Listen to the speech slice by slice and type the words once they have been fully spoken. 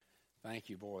Thank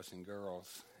you, boys and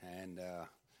girls. And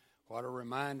what a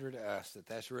reminder to us that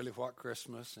that's really what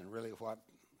Christmas and really what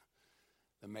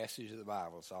the message of the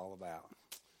Bible is all about.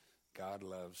 God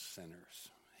loves sinners.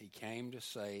 He came to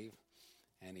save,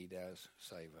 and He does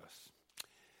save us.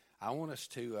 I want us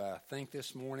to think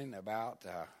this morning about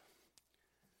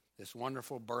this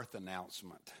wonderful birth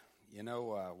announcement. You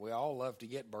know, we all love to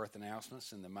get birth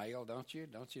announcements in the mail, don't you?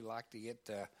 Don't you like to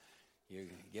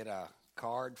get a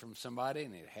card from somebody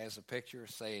and it has a picture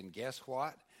saying, guess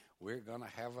what? We're going to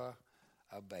have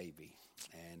a baby.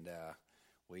 And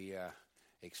we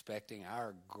expecting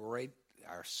our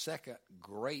second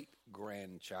great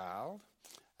grandchild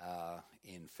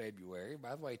in February.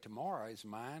 By the way, tomorrow is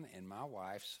mine and my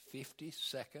wife's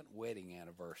 52nd wedding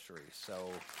anniversary. So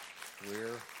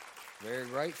we're very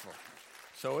grateful.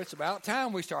 So it's about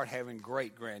time we start having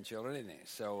great grandchildren, isn't it?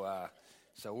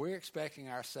 So we're expecting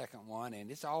our second one,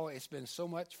 and it's been so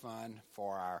much fun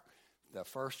for the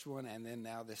first one and then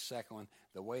now this second one,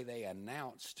 the way they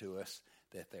announced to us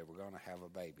that they were going to have a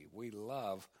baby. We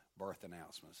love birth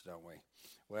announcements, don't we?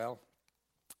 Well,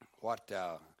 what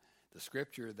the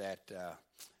scripture that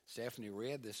Stephanie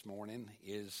read this morning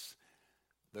is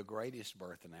the greatest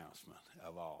birth announcement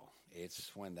of all. It's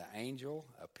when the angel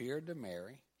appeared to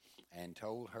Mary and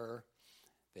told her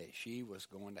that she was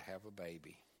going to have a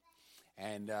baby.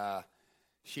 And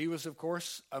she was, of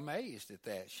course, amazed at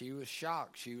that. She was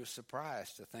shocked. She was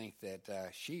surprised to think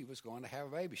that she was going to have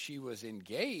a baby. She was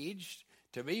engaged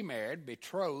to be married,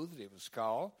 betrothed it was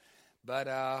called.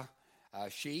 But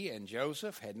she and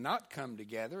Joseph had not come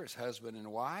together as husband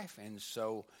and wife. And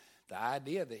so the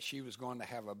idea that she was going to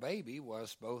have a baby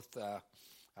was both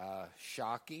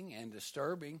shocking and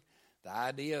disturbing. The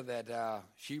idea that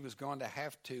she was going to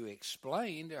have to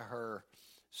explain to her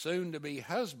soon-to-be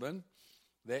husband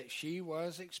that she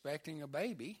was expecting a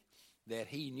baby that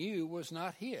he knew was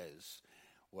not his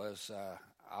was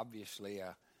obviously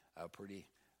a pretty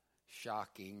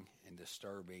shocking and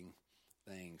disturbing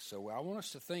thing. So I want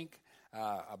us to think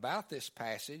about this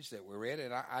passage that we read.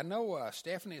 And I know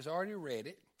Stephanie has already read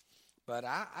it, but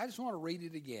I just want to read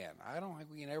it again. I don't think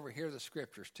we can ever hear the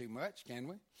scriptures too much, can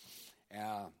we?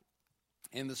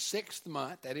 In the 6th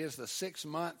month, that is the 6th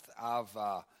month of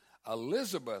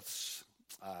Elizabeth's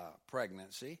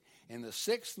pregnancy, in the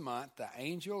 6th month, the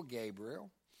angel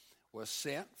Gabriel was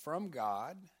sent from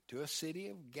God to a city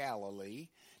of Galilee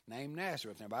named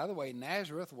Nazareth. Now, by the way,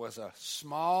 Nazareth was a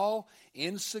small,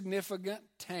 insignificant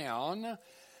town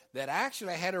that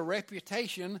actually had a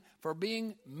reputation for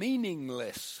being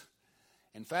meaningless.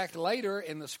 In fact, later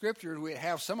in the scriptures, we'd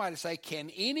have somebody say,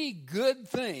 can any good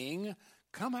thing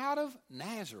come out of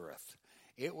Nazareth?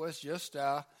 It was just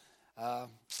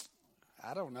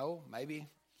I don't know, maybe,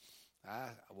 I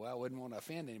wouldn't want to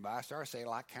offend anybody. I started saying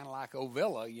kind of like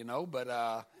Ovilla,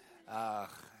 but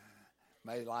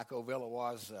maybe like Ovilla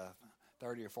was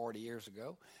 30 or 40 years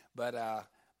ago. But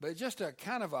just a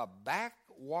kind of a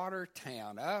backwater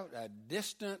town, a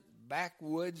distant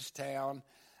backwoods town.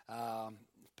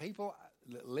 People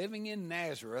living in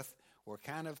Nazareth were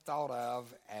kind of thought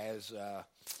of as,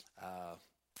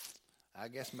 I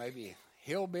guess maybe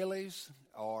hillbillies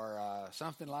or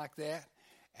something like that.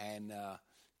 And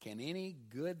can any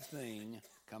good thing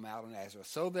come out of Nazareth?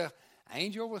 So the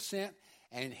angel was sent,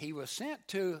 and he was sent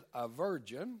to a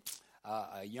virgin,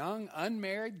 a young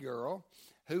unmarried girl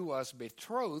who was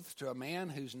betrothed to a man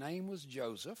whose name was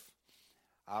Joseph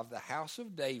of the house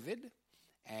of David,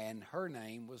 and her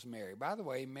name was Mary. By the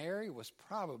way, Mary was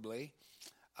probably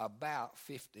about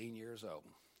 15 years old.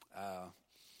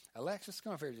 Alexis,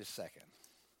 come up here just a second.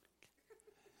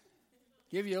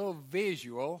 Give you a little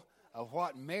visual of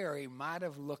what Mary might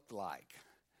have looked like.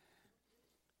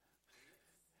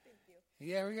 Thank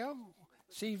you. There we go.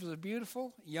 She was a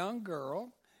beautiful young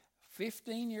girl,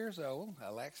 15 years old.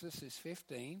 Alexis is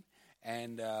 15.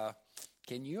 And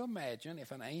can you imagine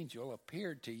if an angel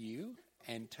appeared to you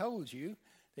and told you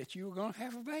that you were going to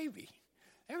have a baby?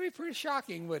 That would be pretty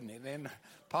shocking, wouldn't it? And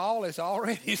Paul is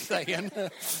already saying,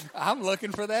 I'm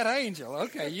looking for that angel.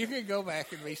 Okay, you can go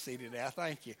back and be seated now.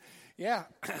 Thank you. Yeah.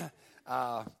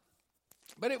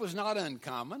 But it was not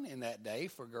uncommon in that day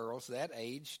for girls that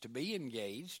age to be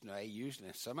engaged. They usually,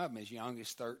 some of them as young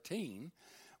as 13,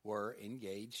 were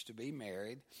engaged to be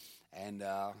married. And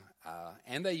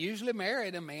they usually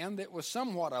married a man that was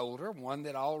somewhat older, one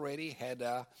that already had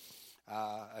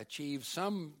achieved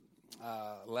some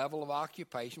level of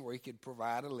occupation where he could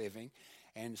provide a living.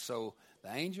 And so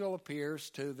the angel appears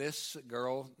to this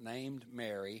girl named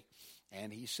Mary,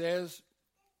 and he says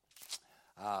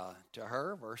to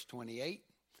her, verse 28,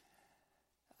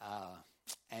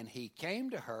 and he came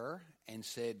to her and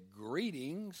said,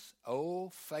 "Greetings, O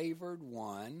favored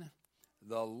one,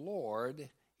 the Lord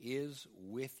is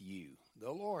with you."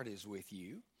 The Lord is with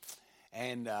you.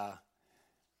 And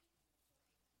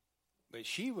but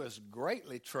she was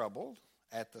greatly troubled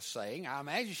at the saying. I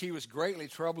imagine she was greatly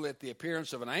troubled at the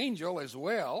appearance of an angel as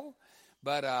well.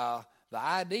 But the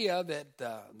idea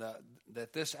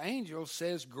that this angel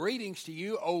says, "Greetings to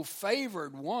you, O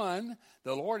favored one,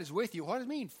 the Lord is with you." What does it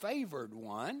mean, favored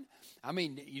one? I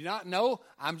mean, you not know,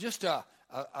 I'm just a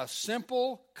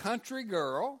simple country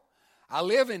girl. I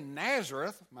live in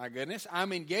Nazareth, my goodness.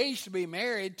 I'm engaged to be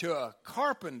married to a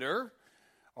carpenter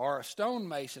or a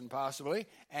stonemason possibly,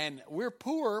 and we're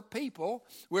poor people.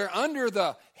 We're under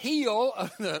the heel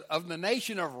of the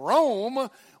nation of Rome.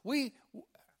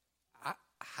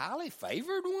 Highly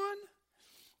favored one?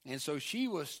 And so she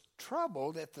was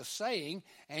troubled at the saying,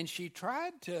 and she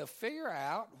tried to figure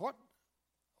out what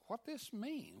this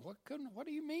means. What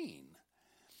do you mean?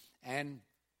 And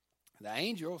the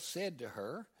angel said to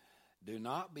her, "Do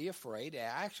not be afraid."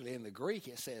 Actually, in the Greek,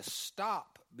 it says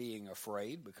stop being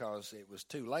afraid, because it was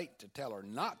too late to tell her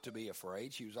not to be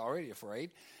afraid. She was already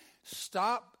afraid.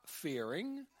 "Stop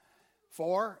fearing,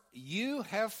 for you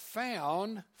have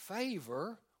found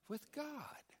favor with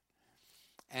God.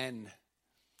 And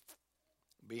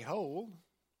behold,"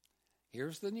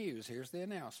 here's the news, here's the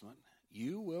announcement,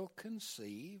 "you will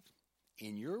conceive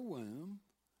in your womb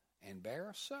and bear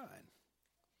a son,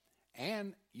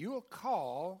 and you will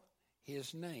call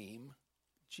his name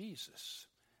Jesus."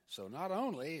 So not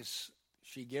only is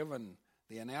she given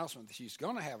the announcement that she's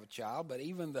going to have a child, but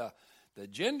even the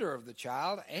gender of the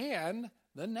child and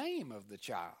the name of the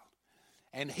child.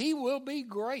 "And he will be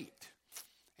great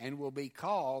and will be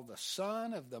called the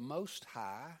Son of the Most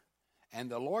High, and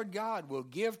the Lord God will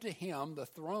give to him the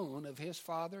throne of his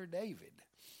father David.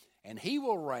 And he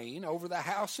will reign over the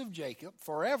house of Jacob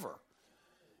forever,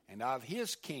 and of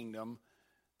his kingdom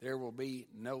there will be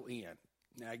no end."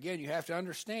 Now again, you have to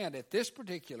understand, at this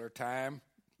particular time,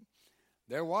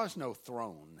 there was no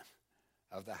throne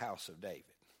of the house of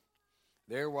David.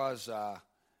 There was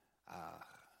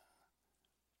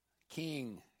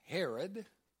King Herod,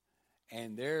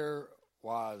 and there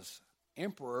was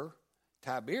Emperor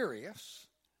Tiberius,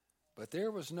 but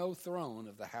there was no throne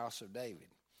of the house of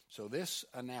David. So this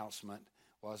announcement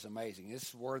was amazing.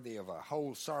 It's worthy of a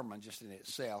whole sermon just in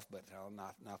itself, but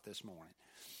not this morning.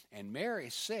 "And Mary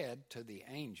said to the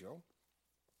angel,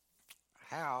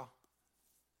 How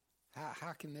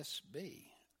can this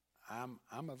be? I'm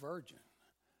a virgin.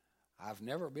 I've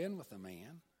never been with a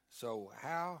man. So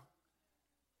how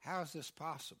is this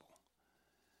possible?"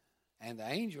 And the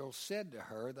angel said to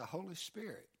her, "The Holy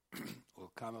Spirit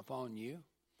will come upon you,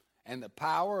 and the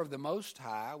power of the Most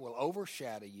High will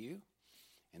overshadow you,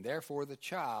 and therefore the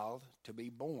child to be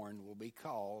born will be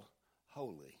called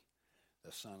Holy,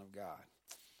 the Son of God."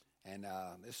 And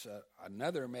this is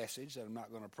another message that I'm not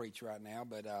going to preach right now,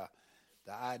 but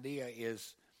the idea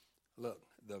is, look,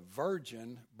 the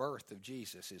virgin birth of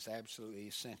Jesus is absolutely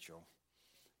essential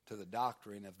to the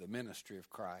doctrine of the ministry of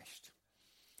Christ.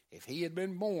 If he had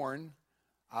been born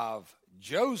of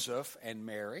Joseph and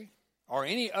Mary, or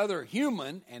any other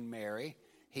human and Mary,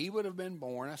 he would have been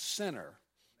born a sinner,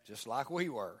 just like we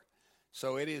were.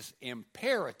 So it is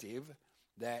imperative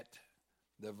that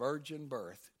the virgin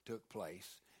birth took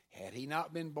place. Had he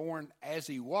not been born as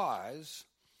he was,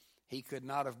 he could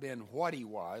not have been what he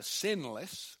was,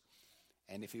 sinless.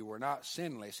 And if he were not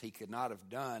sinless, he could not have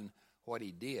done what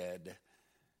he did,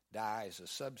 die as a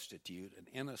substitute, an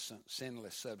innocent,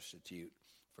 sinless substitute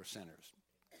for sinners.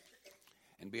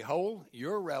 "And behold,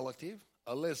 your relative,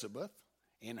 Elizabeth,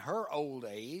 in her old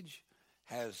age,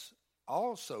 has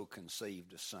also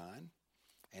conceived a son,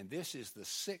 and this is the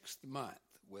 6th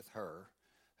month with her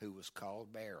who was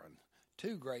called barren."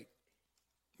 Two great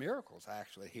miracles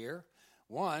actually here.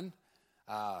 One,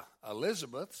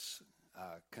 Elizabeth's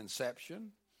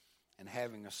conception and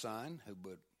having a son who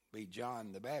would be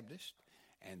John the Baptist,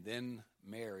 and then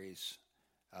Mary's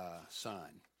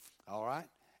son. All right?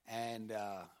 And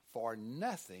 "for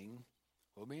nothing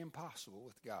will be impossible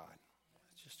with God."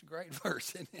 It's just a great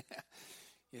verse, isn't it?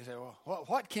 You say, well,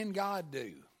 what can God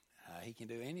do? He can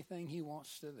do anything he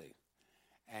wants to do.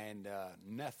 And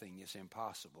nothing is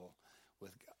impossible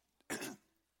with God.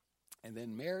 And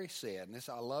then Mary said, and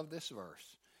I love this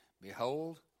verse,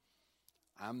 "Behold,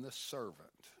 I'm the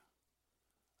servant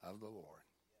of the Lord.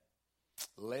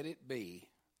 Let it be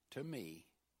to me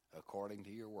according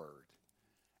to your word."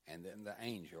 And then the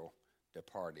angel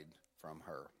departed from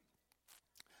her.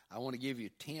 I want to give you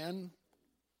 10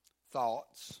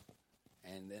 thoughts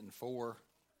and then 4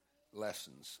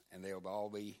 lessons, and they'll all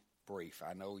be brief.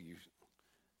 I know you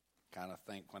kind of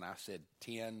think when I said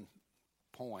 10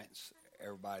 points,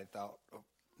 everybody thought, oh,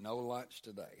 no lunch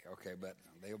today. Okay, but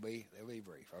they'll be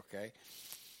brief, okay?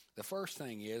 The first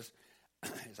thing is,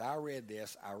 as I read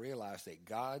this, I realized that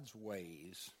God's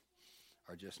ways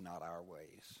are just not our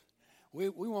ways. We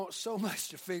want so much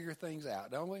to figure things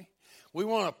out, don't we? We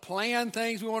want to plan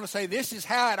things. We want to say, this is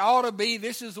how it ought to be.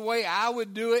 This is the way I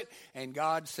would do it. And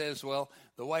God says, well,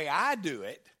 the way I do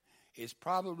it is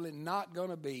probably not going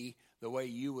to be the way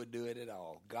you would do it at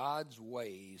all. God's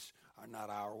ways are not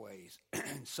our ways.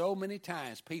 So many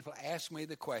times people ask me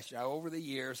the question. Over the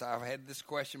years, I've had this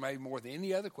question maybe more than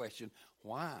any other question.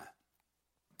 Why?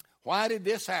 Why did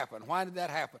this happen? Why did that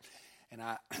happen? And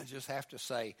I just have to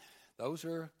say, those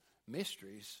are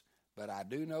mysteries, but I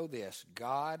do know this.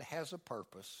 God has a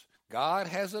purpose. God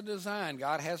has a design.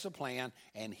 God has a plan,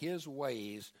 and his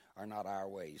ways are not our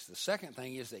ways. The second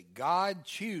thing is that God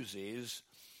chooses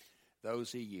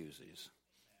those he uses.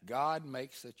 God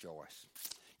makes the choice.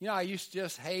 You know, I used to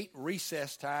just hate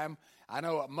recess time. I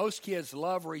know most kids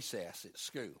love recess at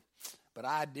school, but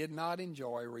I did not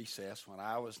enjoy recess when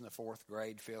I was in the 4th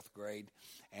grade, 5th grade,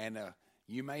 and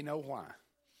you may know why.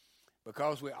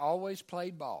 Because we always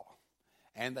played ball,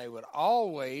 and they would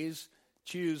always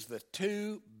choose the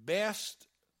 2 best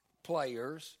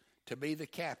players to be the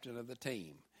captain of the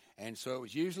team. And so it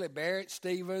was usually Barrett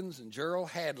Stevens and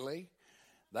Gerald Hadley.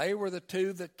 They were the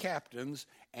 2 the captains,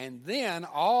 and then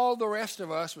all the rest of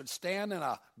us would stand in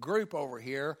a group over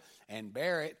here, and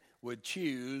Barrett would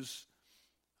choose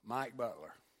Mike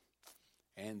Butler.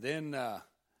 And then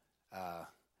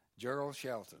Gerald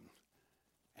Shelton.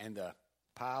 And the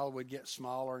pile would get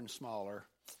smaller and smaller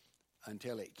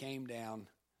until it came down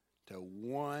to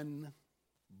one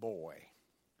boy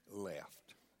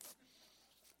left.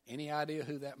 Any idea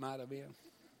who that might have been?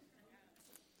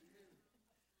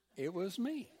 It was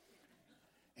me.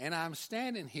 And I'm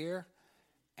standing here,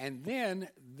 and then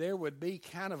there would be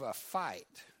kind of a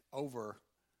fight over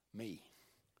me.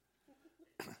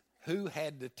 Who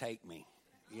had to take me,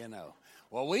 you know?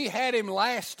 Well, we had him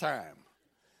last time.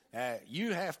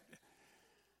 You have...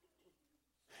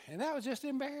 And that was just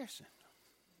embarrassing.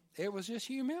 It was just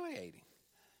humiliating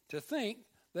to think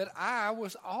that I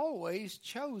was always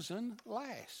chosen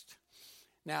last.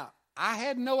 Now, I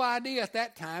had no idea at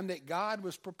that time that God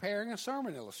was preparing a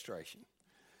sermon illustration.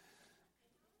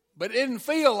 But it didn't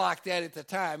feel like that at the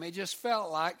time. It just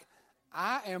felt like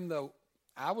I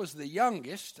was the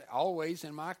youngest, always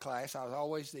in my class. I was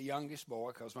always the youngest boy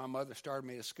because my mother started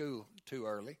me to school too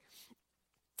early.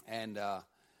 And I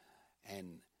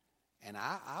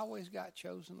always got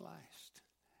chosen last.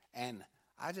 And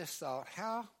I just thought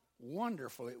how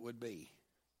wonderful it would be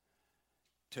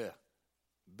to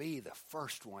be the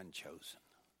first one chosen.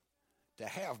 To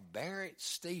have Barrett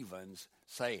Stevens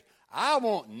say, I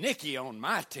want Nicky on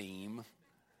my team.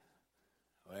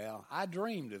 Well, I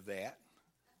dreamed of that.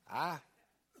 I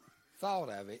thought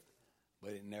of it,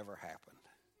 but it never happened.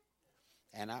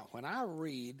 And when I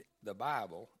read the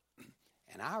Bible,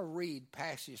 and I read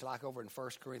passages like over in 1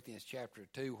 Corinthians chapter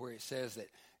 2 where it says that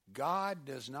God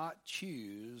does not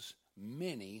choose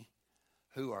many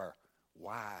who are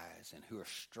wise and who are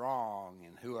strong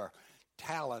and who are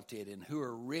talented and who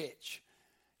are rich.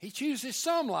 He chooses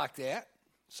some like that.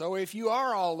 So if you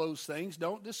are all those things,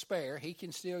 don't despair. He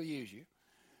can still use you.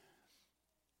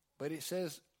 But it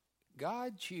says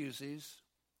God chooses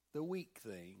the weak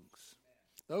things.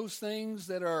 Those things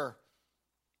that are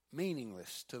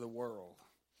meaningless to the world.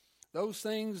 Those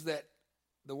things that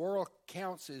the world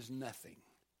counts as nothing.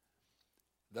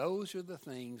 Those are the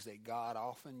things that God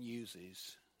often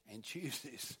uses and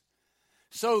chooses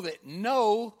so that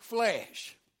no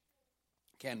flesh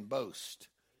can boast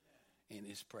in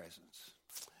his presence.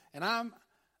 And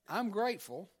I'm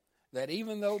grateful that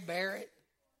even though Barrett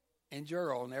and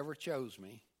Gerald never chose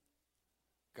me,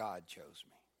 God chose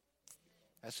me.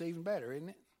 That's even better, isn't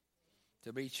it?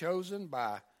 To be chosen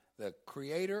by the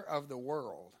creator of the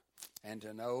world and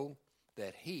to know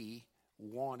that he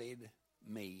wanted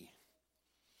me.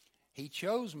 He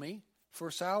chose me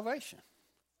for salvation.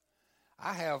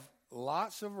 I have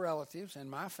lots of relatives in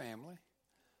my family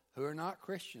who are not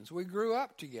Christians. We grew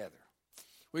up together.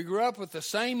 We grew up with the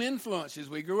same influences.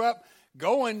 We grew up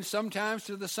going sometimes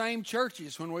to the same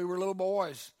churches when we were little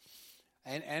boys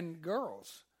and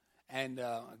girls and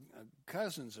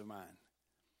cousins of mine.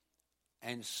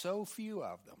 And so few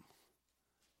of them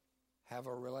have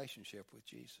a relationship with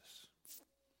Jesus.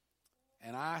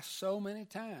 And so many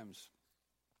times,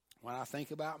 when I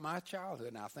think about my childhood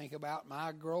and I think about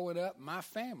my growing up, my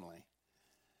family,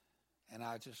 and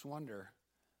I just wonder,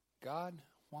 God,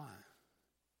 why?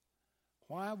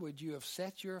 Why would you have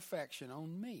set your affection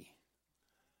on me?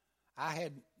 I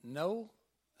had no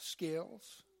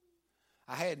skills.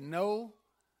 I had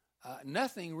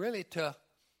nothing really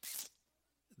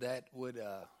that would,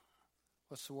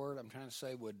 what's the word I'm trying to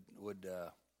say, would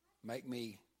make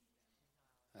me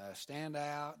stand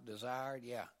out, desired,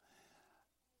 yeah.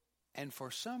 And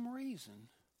for some reason,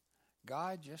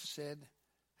 God just said,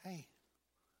 hey,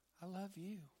 I love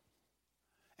you.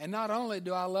 And not only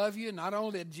do I love you, not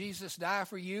only did Jesus die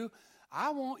for you, I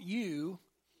want you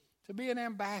to be an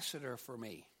ambassador for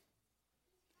me.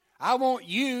 I want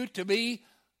you to be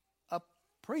a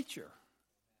preacher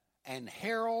and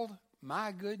herald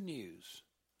my good news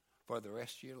for the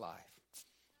rest of your life.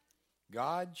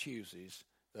 God chooses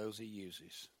those he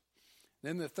uses.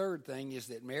 Then the third thing is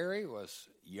that Mary was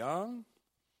young,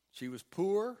 she was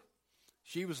poor,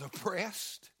 she was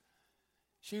oppressed,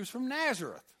 she was from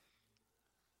Nazareth.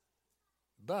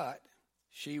 But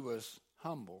she was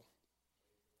humble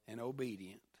and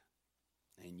obedient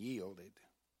and yielded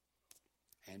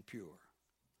and pure.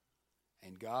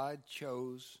 And God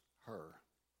chose her.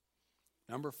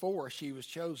 Number 4, she was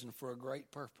chosen for a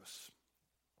great purpose.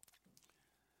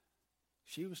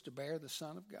 She was to bear the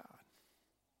Son of God.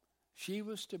 She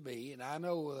was to be, and I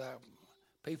know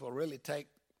people really take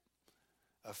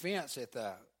offense at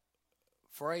the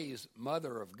phrase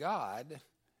mother of God,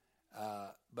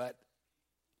 but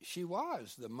she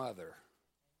was the mother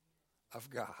of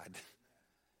God.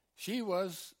 She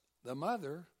was the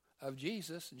mother of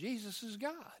Jesus. Jesus is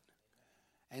God.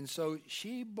 And so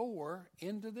she bore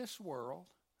into this world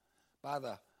by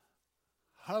the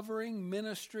hovering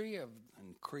ministry and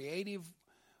creative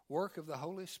work of the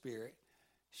Holy Spirit.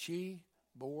 She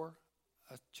bore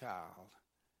a child,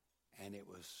 and it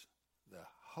was the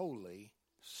Holy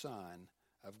Son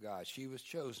of God. She was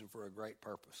chosen for a great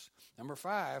purpose. Number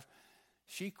 5,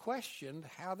 she questioned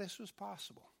how this was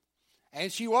possible. And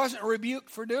she wasn't rebuked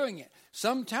for doing it.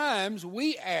 Sometimes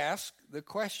we ask the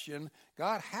question,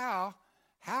 God, how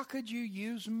could you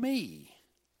use me?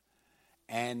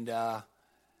 And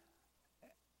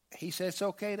he said it's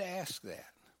okay to ask that.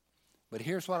 But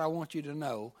here's what I want you to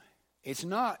know. It's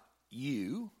not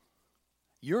you.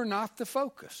 You're not the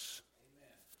focus.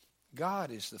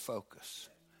 God is the focus.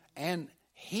 And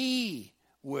he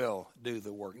will do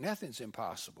the work. Nothing's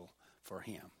impossible for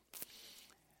him.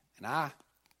 And a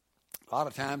lot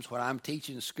of times when I'm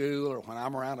teaching school or when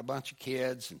I'm around a bunch of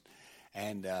kids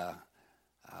and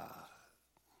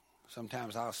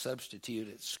sometimes I'll substitute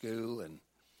at school, and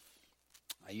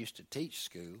I used to teach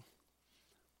school,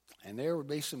 and there would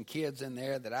be some kids in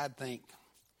there that I'd think,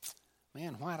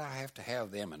 man, why do I have to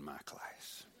have them in my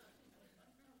class?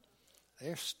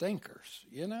 They're stinkers,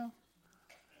 you know?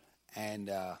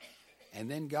 And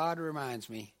then God reminds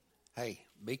me, hey,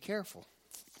 be careful.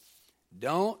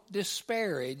 Don't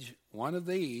disparage one of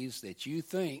these that you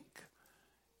think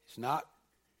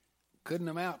couldn't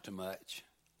amount to much,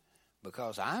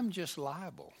 because I'm just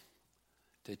liable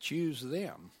to choose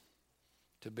them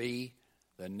to be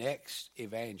the next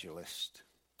evangelist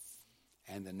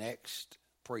and the next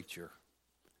preacher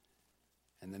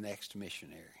and the next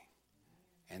missionary.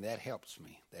 And that helps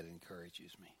me. That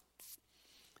encourages me.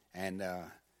 And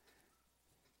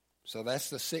so that's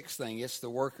the 6th thing. It's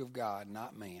the work of God,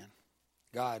 not man.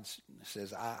 God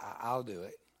says, I'll do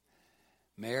it.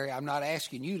 Mary, I'm not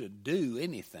asking you to do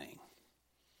anything.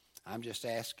 I'm just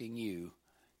asking you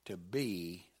to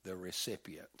be the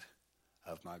recipient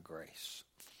of my grace.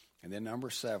 And then number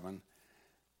 7,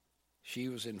 she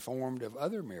was informed of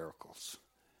other miracles.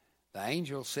 The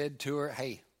angel said to her,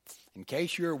 hey, in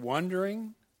case you're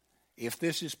wondering if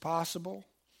this is possible,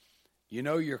 you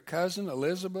know your cousin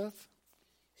Elizabeth,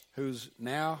 who's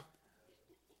now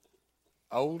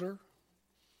older.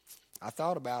 I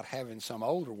thought about having some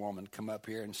older woman come up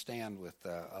here and stand with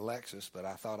Alexis, but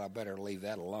I thought I better leave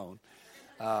that alone.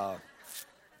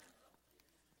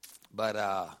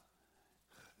 But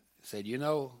said, you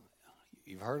know,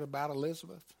 you've heard about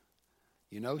Elizabeth?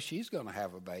 You know she's going to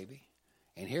have a baby.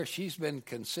 And here she's been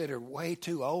considered way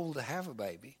too old to have a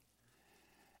baby.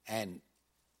 And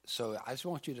so I just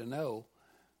want you to know,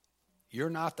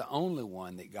 you're not the only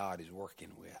one that God is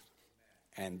working with.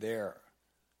 And there are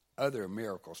other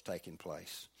miracles taking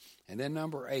place. And then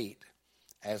number 8,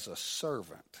 as a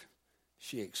servant,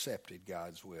 she accepted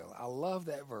God's will. I love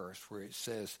that verse where it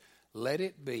says, let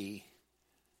it be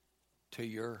to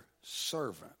your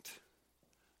servant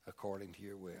according to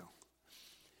your will.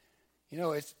 You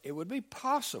know, it would be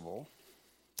possible,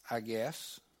 I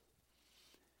guess,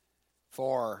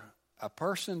 for a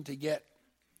person to get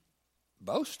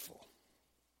boastful,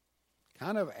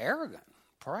 kind of arrogant,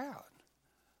 proud.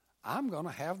 I'm going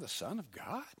to have the Son of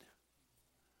God.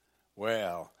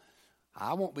 Well,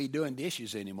 I won't be doing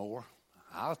dishes anymore.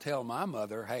 I'll tell my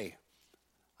mother, hey,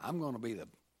 I'm going to be the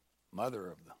mother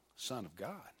of the Son of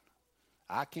God.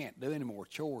 I can't do any more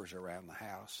chores around the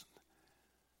house.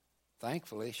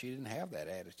 Thankfully, she didn't have that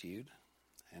attitude.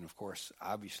 And, of course,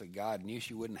 obviously God knew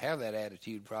she wouldn't have that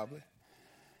attitude probably.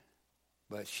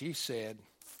 But she said,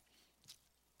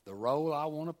 the role I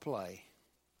want to play,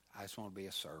 I just want to be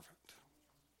a servant.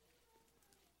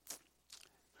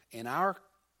 In our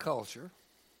culture,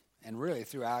 and really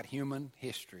throughout human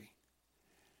history,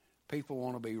 people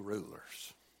want to be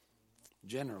rulers.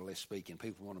 Generally speaking,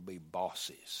 people want to be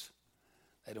bosses.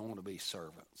 They don't want to be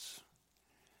servants.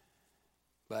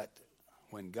 But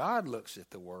when God looks at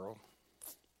the world,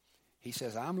 he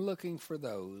says, I'm looking for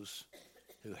those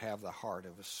who have the heart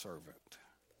of a servant.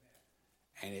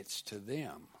 And it's to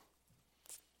them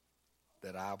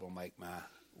that I will make my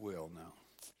will known.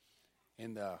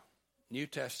 In the New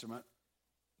Testament,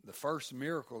 the first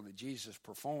miracle that Jesus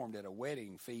performed at a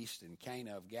wedding feast in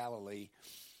Cana of Galilee,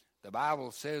 the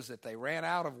Bible says that they ran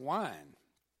out of wine.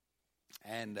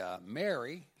 And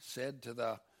Mary said to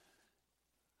the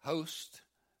host,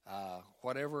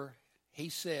 whatever he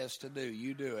says to do,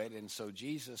 you do it. And so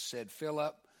Jesus said, fill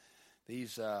up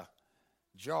these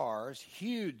jars,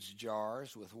 huge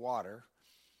jars with water.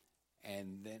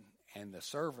 And the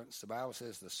servants, the Bible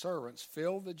says the servants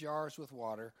filled the jars with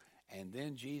water. And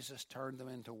then Jesus turned them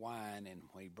into wine, and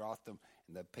when he brought them,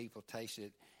 and the people tasted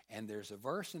it. And there's a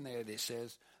verse in there that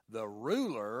says, the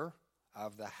ruler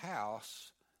of the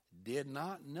house did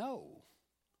not know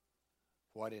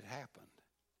what had happened,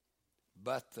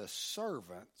 but the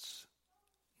servants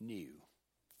knew.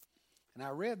 And I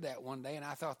read that one day, and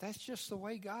I thought, that's just the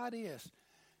way God is.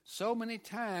 So many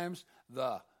times,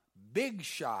 the big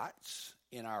shots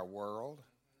in our world,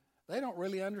 they don't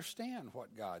really understand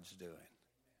what God's doing.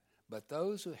 But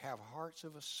those who have hearts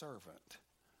of a servant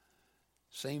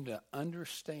seem to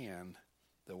understand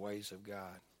the ways of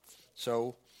God.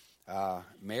 So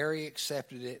Mary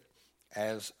accepted it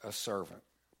as a servant.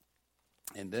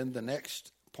 And then the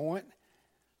next point,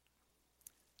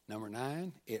 number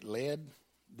 9,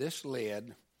 this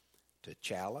led to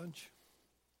challenge,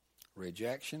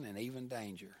 rejection, and even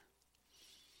danger.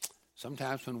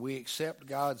 Sometimes when we accept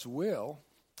God's will,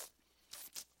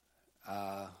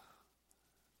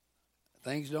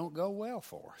 things don't go well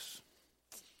for us.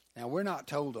 Now, we're not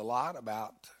told a lot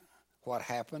about what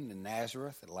happened in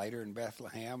Nazareth and later in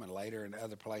Bethlehem and later in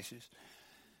other places.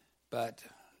 But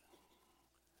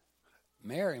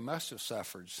Mary must have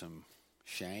suffered some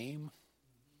shame,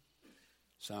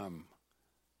 some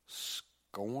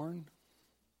scorn,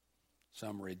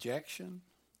 some rejection,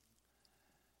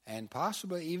 and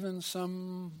possibly even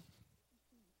some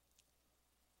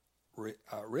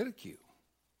ridicule.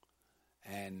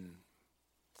 And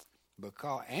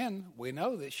we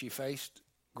know that she faced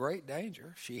great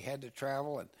danger. She had to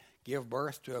travel and give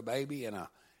birth to a baby in a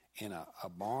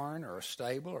barn or a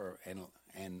stable,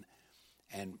 and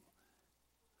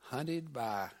hunted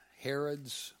by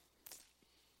Herod's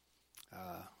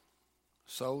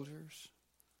soldiers.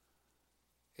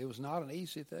 It was not an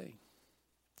easy thing.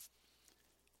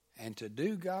 And to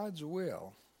do God's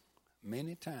will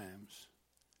many times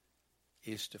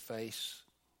is to face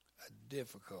a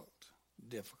difficult,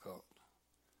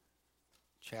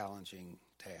 challenging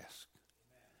task.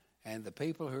 And the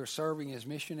people who are serving as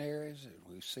missionaries,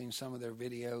 we've seen some of their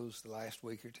videos the last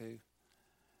week or two,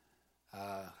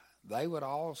 they would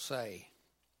all say,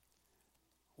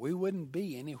 we wouldn't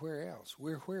be anywhere else.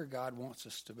 We're where God wants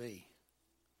us to be.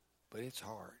 But it's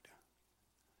hard.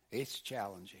 It's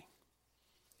challenging.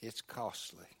 It's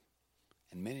costly.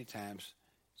 And many times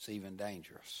it's even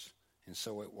dangerous. And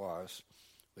so it was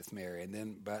with Mary. And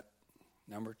then, but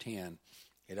number 10,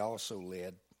 it also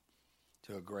led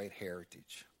to a great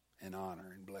heritage and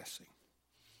honor and blessing.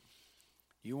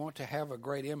 You want to have a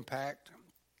great impact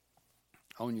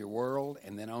on your world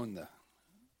and then on the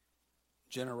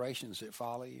generations that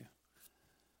follow you?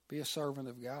 Be a servant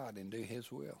of God and do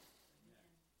His will.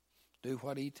 Do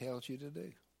what He tells you to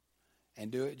do.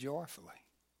 And do it joyfully.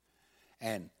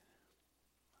 And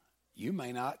you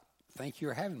may not think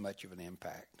you're having much of an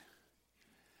impact.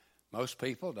 Most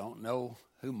people don't know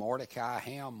who Mordecai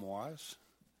Ham was.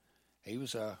 He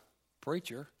was a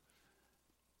preacher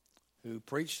who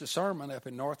preached a sermon up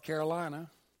in North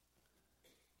Carolina,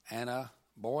 and a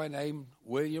boy named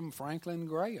William Franklin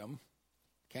Graham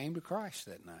came to Christ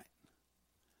that night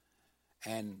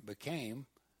and became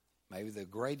maybe the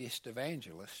greatest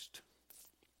evangelist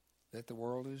that the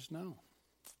world has known.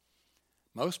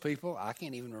 Most people, I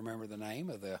can't even remember the name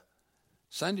of the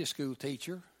Sunday school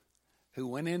teacher who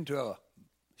went into a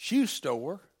shoe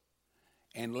store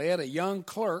and led a young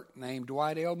clerk named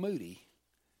Dwight L. Moody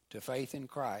to faith in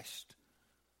Christ,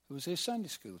 who was his Sunday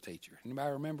school teacher.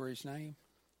 Anybody remember his name?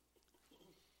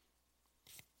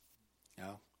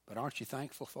 No, but aren't you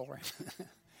thankful for him?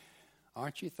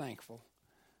 Aren't you thankful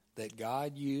that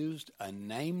God used a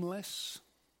nameless,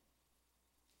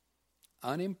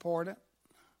 unimportant,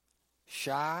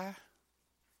 shy,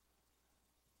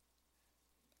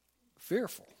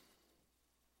 fearful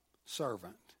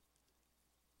servant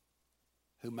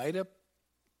who made a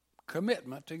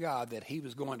commitment to God that he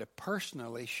was going to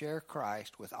personally share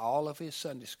Christ with all of his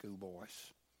Sunday school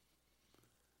boys.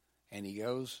 And he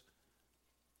goes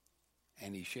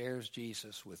and he shares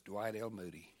Jesus with Dwight L.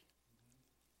 Moody.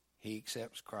 He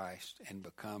accepts Christ and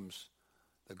becomes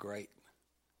the great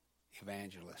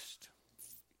evangelist.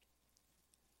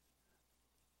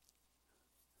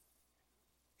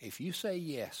 If you say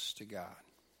yes to God,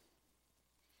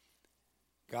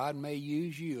 God may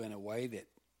use you in a way that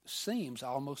seems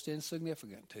almost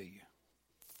insignificant to you.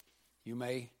 You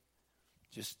may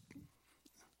just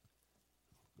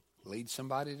lead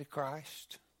somebody to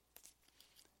Christ,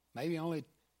 maybe only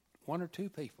one or two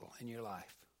people in your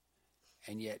life,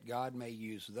 and yet God may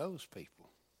use those people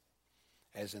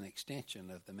as an extension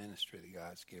of the ministry that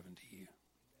God's given to you.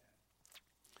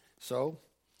 So,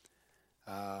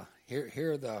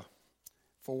 here are the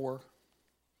 4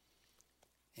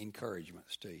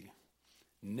 encouragements to you.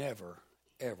 Never,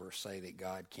 ever say that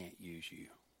God can't use you.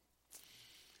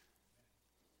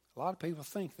 A lot of people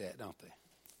think that, don't they?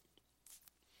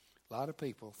 A lot of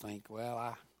people think,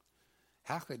 well,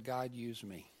 how could God use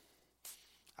me?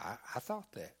 I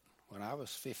thought that when I was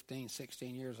 15,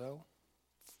 16 years old.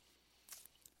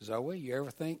 Zoe, you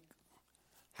ever think,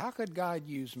 how could God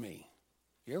use me?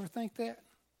 You ever think that?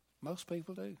 Most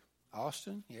people do.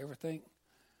 Austin, you ever think,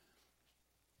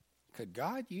 could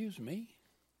God use me?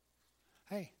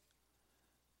 Hey,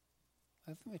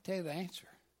 let me tell you the answer.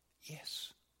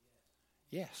 Yes.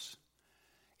 Yes.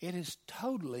 It is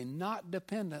totally not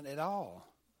dependent at all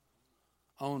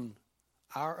on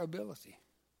our ability,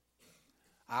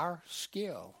 our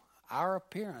skill, our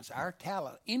appearance, our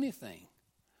talent, anything.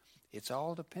 It's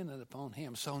all dependent upon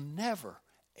him. So never,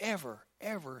 ever,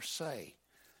 ever say,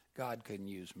 God couldn't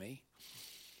use me.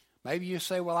 Maybe you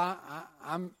say, well,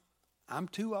 I'm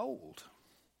too old.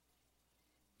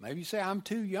 Maybe you say, I'm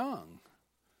too young.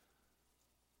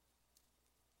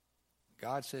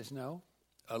 God says, no.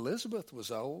 Elizabeth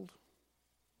was old.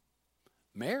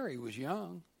 Mary was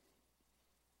young.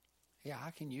 Yeah,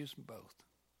 I can use them both.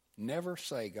 Never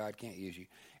say God can't use you.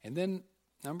 And then,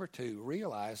 number 2,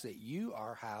 realize that you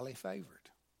are highly favored.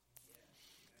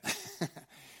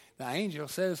 The angel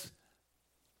says,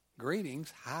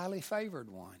 greetings, highly favored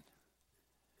one.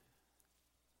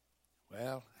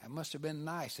 Well, it must have been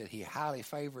nice that he highly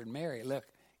favored Mary. Look,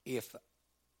 if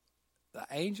the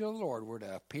angel of the Lord were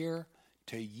to appear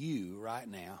to you right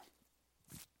now,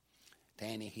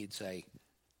 Tanny, he'd say,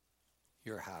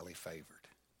 you're highly favored.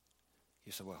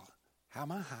 You say, well, how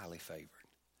am I highly favored?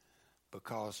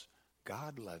 Because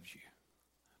God loves you.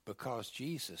 Because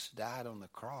Jesus died on the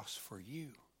cross for you.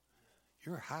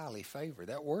 You're highly favored.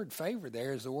 That word favored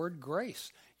there is the word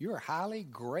grace. You're highly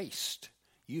graced.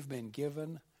 You've been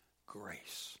given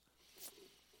grace.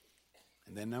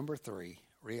 And then number 3,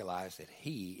 realize that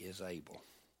he is able.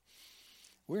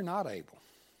 We're not able.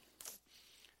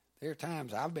 There are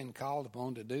times I've been called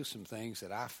upon to do some things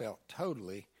that I felt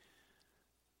totally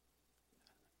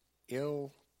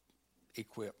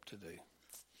ill-equipped to do.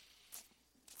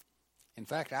 In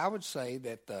fact, I would say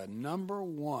that the number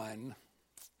one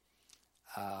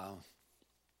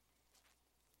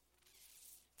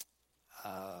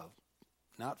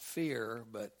not fear,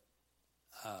 but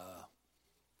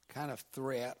kind of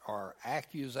threat or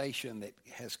accusation that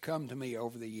has come to me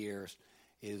over the years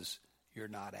is you're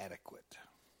not adequate.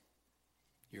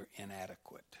 You're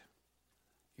inadequate.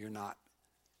 You're not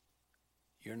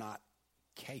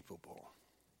capable.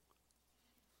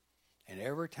 And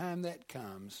every time that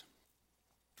comes,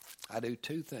 I do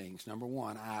 2 things. Number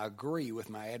 1, I agree with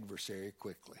my adversary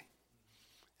quickly.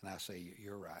 And I say,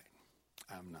 you're right.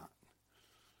 I'm not.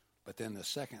 But then the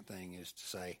second thing is to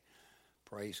say,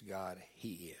 praise God,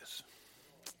 he is.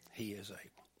 He is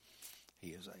able. He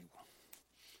is able.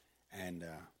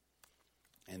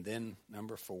 And then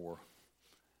number 4,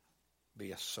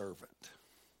 be a servant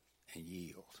and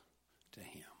yield to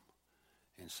him.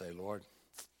 And say, Lord,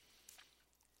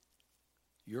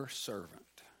 your servant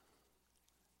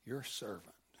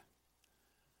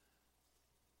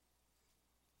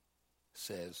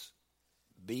says,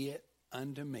 be it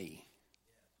unto me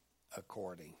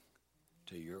according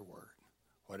to your word.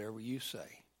 Whatever you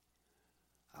say,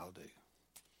 I'll do.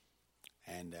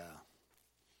 And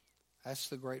that's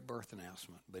the great birth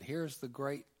announcement. But here's the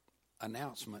great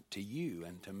announcement to you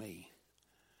and to me.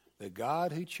 The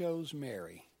God who chose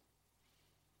Mary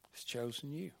has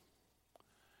chosen you.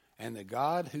 And the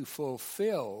God who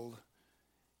fulfilled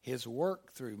his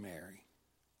work through Mary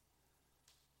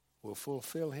will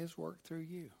fulfill his work through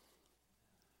you.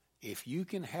 If you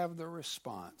can have the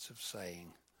response of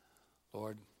saying,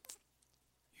 Lord,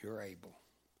 you're able,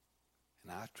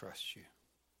 and I trust you,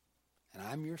 and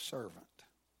I'm your servant,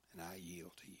 and I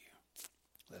yield to you.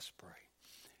 Let's pray.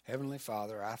 Heavenly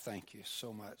Father, I thank you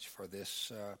so much for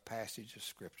this passage of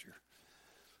Scripture.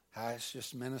 How it's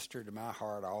just ministered to my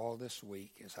heart all this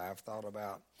week as I've thought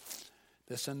about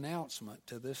this announcement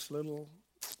to this little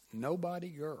nobody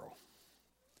girl.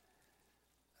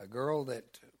 A girl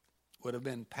that would have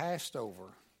been passed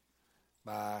over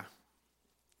by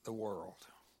the world.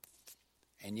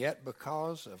 And yet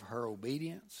because of her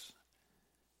obedience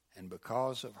and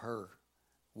because of her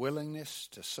willingness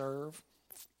to serve,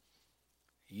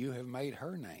 you have made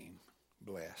her name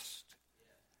blessed.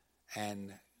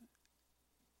 And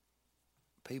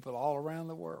people all around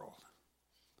the world,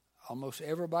 almost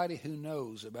everybody who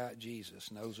knows about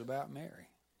Jesus knows about Mary.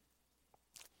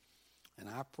 And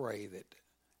I pray that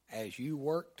as you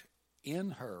worked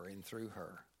in her and through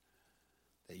her,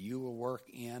 that you will work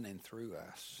in and through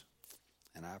us.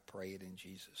 And I pray it in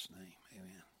Jesus' name.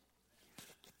 Amen.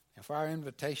 And for our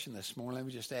invitation this morning, let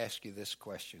me just ask you this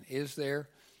question. Is there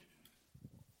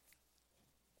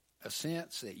a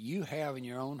sense that you have in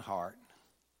your own heart?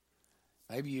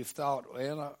 Maybe you've thought,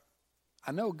 well,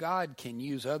 I know God can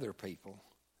use other people,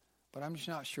 but I'm just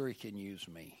not sure he can use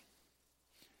me.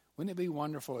 Wouldn't it be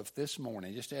wonderful if this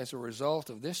morning, just as a result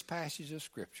of this passage of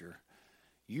Scripture,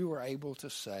 you were able to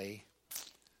say,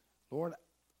 Lord,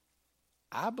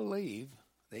 I believe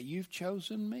that you've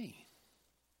chosen me.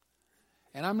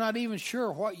 And I'm not even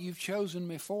sure what you've chosen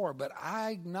me for, but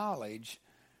I acknowledge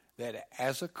that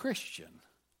as a Christian,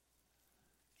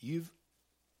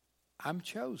 I'm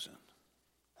chosen.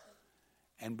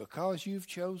 And because you've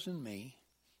chosen me,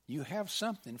 you have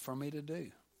something for me to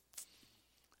do.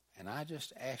 And I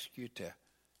just ask you to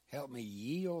help me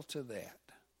yield to that.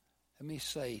 Let me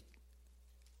say,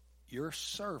 your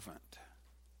servant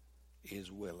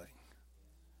is willing.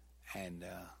 And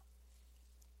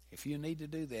if you need to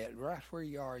do that, right where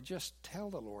you are, just tell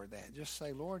the Lord that. Just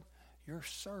say, Lord, your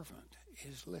servant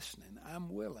is listening.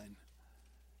 I'm willing.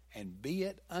 And be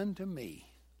it unto me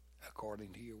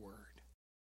according to your word.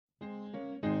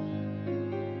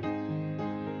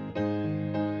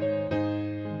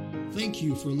 Thank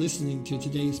you for listening to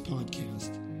today's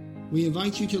podcast. We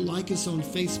invite you to like us on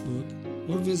Facebook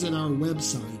or visit our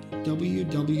website,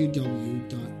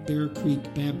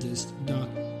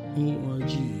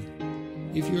 www.bearcreekbaptist.org.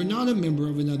 If you're not a member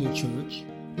of another church,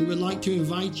 we would like to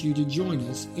invite you to join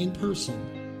us in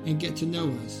person and get to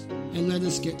know us, and let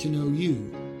us get to know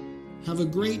you. Have a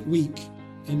great week,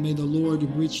 and may the Lord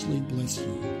richly bless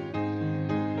you.